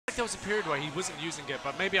there was a period where he wasn't using it,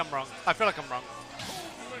 but maybe I'm wrong. I feel like I'm wrong.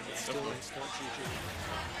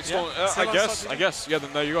 I guess. Yeah,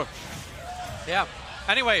 then there you go. Yeah.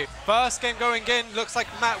 Anyway, first game going in. Looks like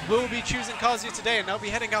Matt will be choosing Kazuya today, and they'll be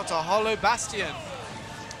heading out to Hollow Bastion.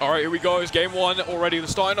 All right, here we go. It's game one already. They're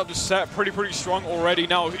starting up the set pretty strong already.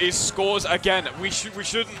 Now is Skaws again. We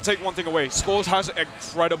shouldn't take one thing away. Skaws has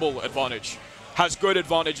incredible advantage. Has good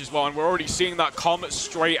advantage as well, and we're already seeing that come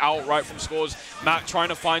straight out right from Skaws. Matt trying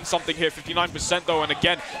to find something here, 59% though, and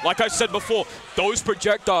again, like I said before, those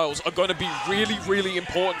projectiles are going to be really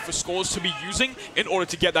important for Skaws to be using in order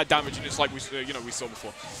to get that damage, and it's like we saw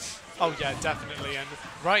before. Oh yeah, definitely, and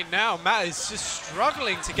right now Matt is just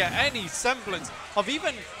struggling to get any semblance of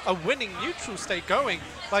even a winning neutral state going.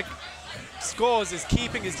 Like, Skaws is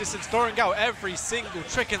keeping his distance, throwing out every single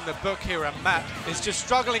trick in the book here, and Matt is just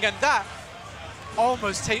struggling, and that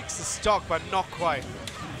almost takes the stock, but not quite.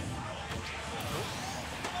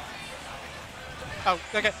 Oh,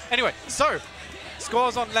 okay. Anyway, so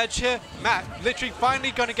Skaws on ledge here. Matt literally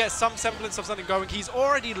finally going to get some semblance of something going. He's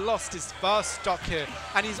already lost his first stock here,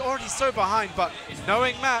 and he's already so behind, but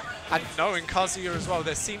knowing Matt and knowing Kazuya as well,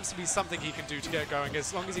 there seems to be something he can do to get going,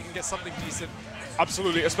 as long as he can get something decent.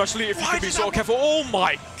 Absolutely, especially if you can be so careful. Oh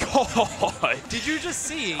my god! Did you just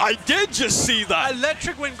see? I did just see that!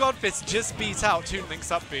 Electric Wind Godfist just beat out Toon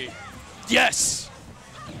Link's up B. Yes!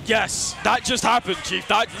 Yes, that just happened, Chief.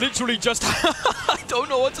 That literally just I don't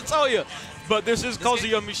know what to tell you. But this is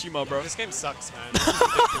Kazuya Mishima, bro. This game sucks, man.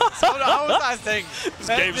 How was that thing? This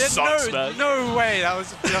game sucks, man. No way that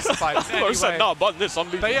was justified. I said, nah, but this,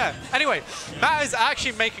 but yeah, anyway, Matt is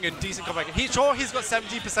actually making a decent comeback. He's got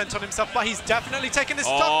 70% on himself, but he's definitely taking his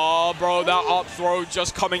stock. Oh, bro, that up throw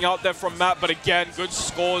just coming out there from Matt. But again, good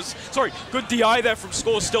scores. Sorry, good DI there from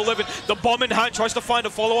Skaws, still living. The bomb in hand, tries to find a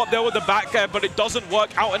follow-up there with the back air, but it doesn't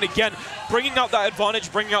work out. And again, bringing out that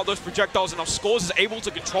advantage, bringing out those projectiles, and now Skaws is able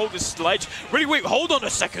to control this sledge. Really, wait, hold on a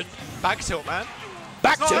second. Back tilt, man.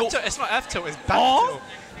 Back tilt? It's not F tilt, it's back tilt.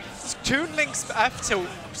 Toon Link's F tilt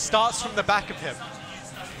starts from the back of him.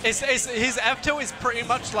 His F tilt is pretty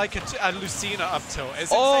much like a Lucina up tilt.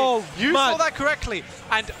 It's insane. You saw that correctly.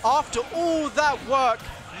 And after all that work,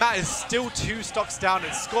 Matt is still 2 stocks down,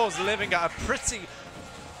 and Skaws living at a pretty...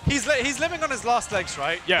 He's living on his last legs,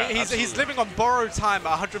 right? Yeah, he's living on borrowed time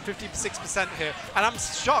at 156% here, and I'm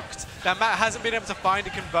shocked that Matt hasn't been able to find a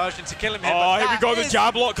conversion to kill him here. Oh, here we go, the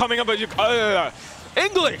jab lock coming up.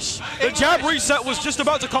 English! The jab reset was just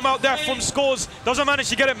about to come out there from Skaws. Doesn't manage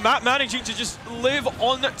to get it. Matt managing to just live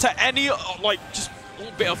on to any, just a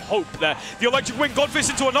little bit of hope there. The electric wing Godfist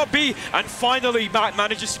into an up B, and finally Matt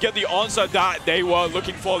manages to get the answer that they were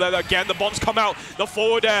looking for there. Again, the bombs come out, the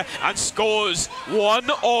forward air, and scores 1-0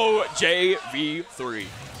 JV3.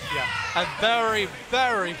 Yeah, a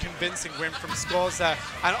very convincing win from Skaws there.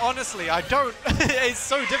 And honestly, it's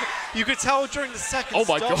so difficult. You could tell during the second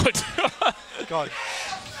stock. Oh my god.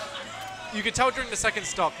 You could tell during the second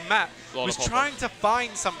stock, Matt was trying to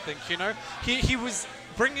find something, you know? He was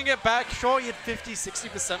bringing it back. Sure, he had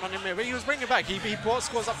 50-60% on him here, but he was bringing it back. He brought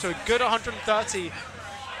Skaws up to a good 130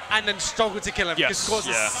 and then struggled to kill him, because Skaws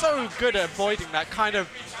is so good at avoiding that kind of,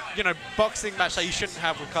 boxing match that you shouldn't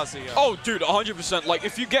have with Kazuya. Oh, dude, 100%. Like,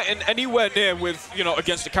 if you get in anywhere near with,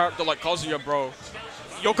 against a character like Kazuya, bro,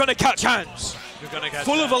 you're gonna catch hands. You're gonna catch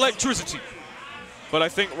full of electricity. But I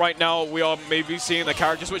think right now we are maybe seeing the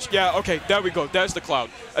character switch. Yeah, okay, there we go. There's the Cloud.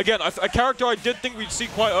 Again, a character I did think we'd see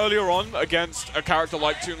quite earlier on against a character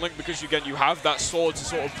like Toon Link, because, again, you have that sword to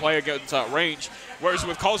sort of play against that range. Whereas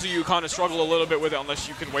with Kazuya, you kind of struggle a little bit with it unless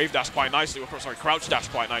you can wave dash quite nicely. Or, sorry, crouch dash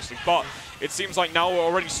quite nicely. But it seems like now we're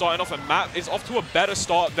already starting off, and Matt is off to a better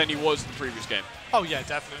start than he was in the previous game. Oh yeah,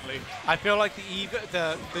 definitely. I feel like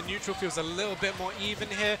the neutral feels a little bit more even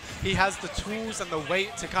here. He has the tools and the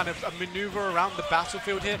weight to kind of maneuver around the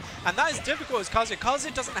battlefield here, and that is difficult as Kazuya.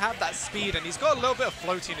 Kazuya doesn't have that speed, and he's got a little bit of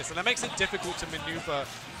floatiness, and that makes it difficult to maneuver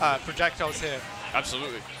projectiles here.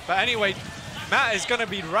 Absolutely. But anyway, Matt is going to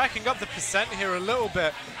be racking up the percent here a little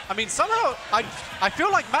bit. I mean, somehow, I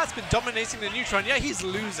feel like Matt's been dominating the neutral, and yet he's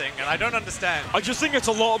losing, and I don't understand. I just think it's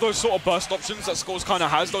a lot of those sort of burst options that Skaws kind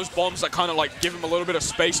of has, those bombs that kind of like give him a little bit of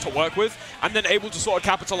space to work with, and then able to sort of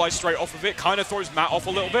capitalize straight off of it, kind of throws Matt off a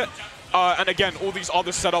little bit. And again, all these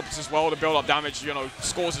other setups as well to build up damage,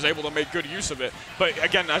 Skaws is able to make good use of it. But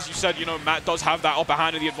again, as you said, Matt does have that upper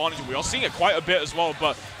hand of the advantage, and we are seeing it quite a bit as well,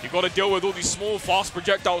 but you've got to deal with all these small, fast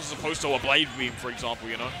projectiles as opposed to a blade beam, for example,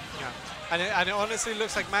 Yeah. And it honestly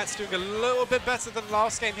looks like Matt's doing a little bit better than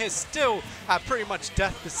last game here, still at pretty much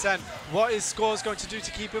death percent. What is Skaws going to do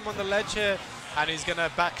to keep him on the ledge here? And he's going to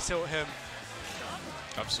back tilt him.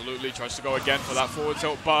 Absolutely, tries to go again for that forward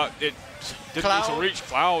tilt, but it didn't need to reach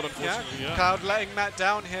Cloud, unfortunately. Yeah. Cloud letting Matt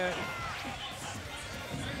down here.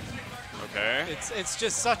 Okay. It's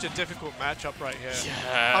just such a difficult matchup right here.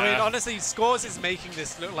 Yeah. I mean, honestly, Skaws is making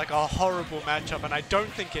this look like a horrible matchup, and I don't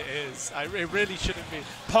think it is. It really shouldn't be.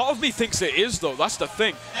 Part of me thinks it is, though. That's the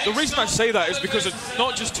thing. The reason I say that is because it's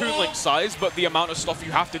not just Toon Link's size, but the amount of stuff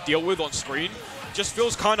you have to deal with on screen just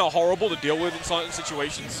feels kind of horrible to deal with in certain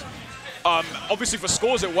situations. Obviously, for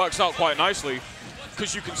Skaws, it works out quite nicely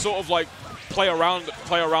because you can sort of like play around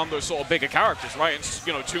those sort of bigger characters, right? And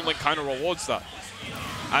you know, Toon Link kind of rewards that.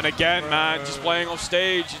 And again, man, just playing off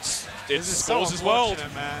stage, it's Skaws' world.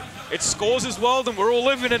 Man. It's Skaws' world, and we're all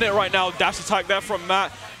living in it right now. Dash attack there from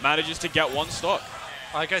Matt, manages to get one stock.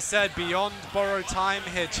 Like I said, beyond borrow time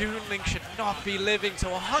here, Toon Link should not be living to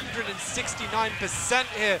 169%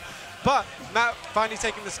 here. But Matt finally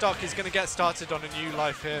taking the stock, he's going to get started on a new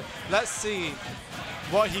life here. Let's see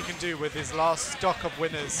what he can do with his last stock of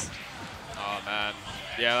winners. Oh, man.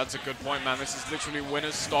 Yeah, that's a good point, man. This is literally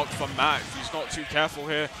winner's stock for Matt. If he's not too careful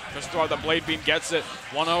here, just throw out the Blade Beam, gets it.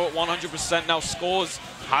 100% now. Skaws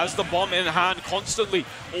has the bomb in hand constantly,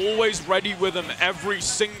 always ready with him every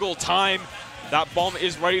single time. That bomb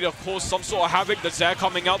is ready to cause some sort of havoc. The Zair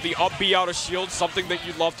coming out, the up B out of shield, something that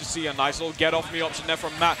you'd love to see. A nice little get off me option there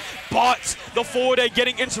from Matt. But the forward air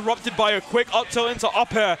getting interrupted by a quick up tilt into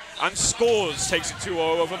up air, and Skaws takes it 2-0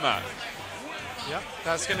 over Matt. Yep,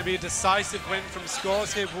 that's going to be a decisive win from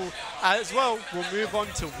Skaws here. We'll move on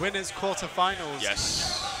to winners quarterfinals.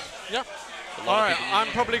 Yes. Yep. All right, I'm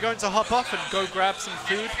probably going to hop off and go grab some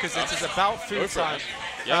food because it is about food time.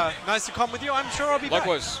 Yeah. Nice to come with you. I'm sure I'll be back.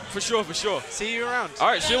 Likewise. For sure, for sure. See you around. All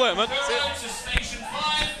right, see you later, man. See you.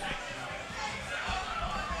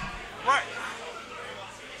 Right.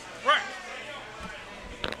 Right.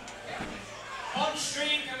 On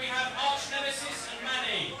stream, can we have Arch Nemesis and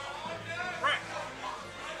Manny? Right.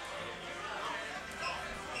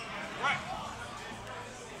 Right.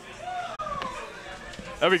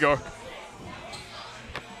 There we go.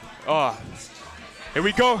 Ah, here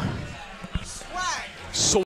we go. So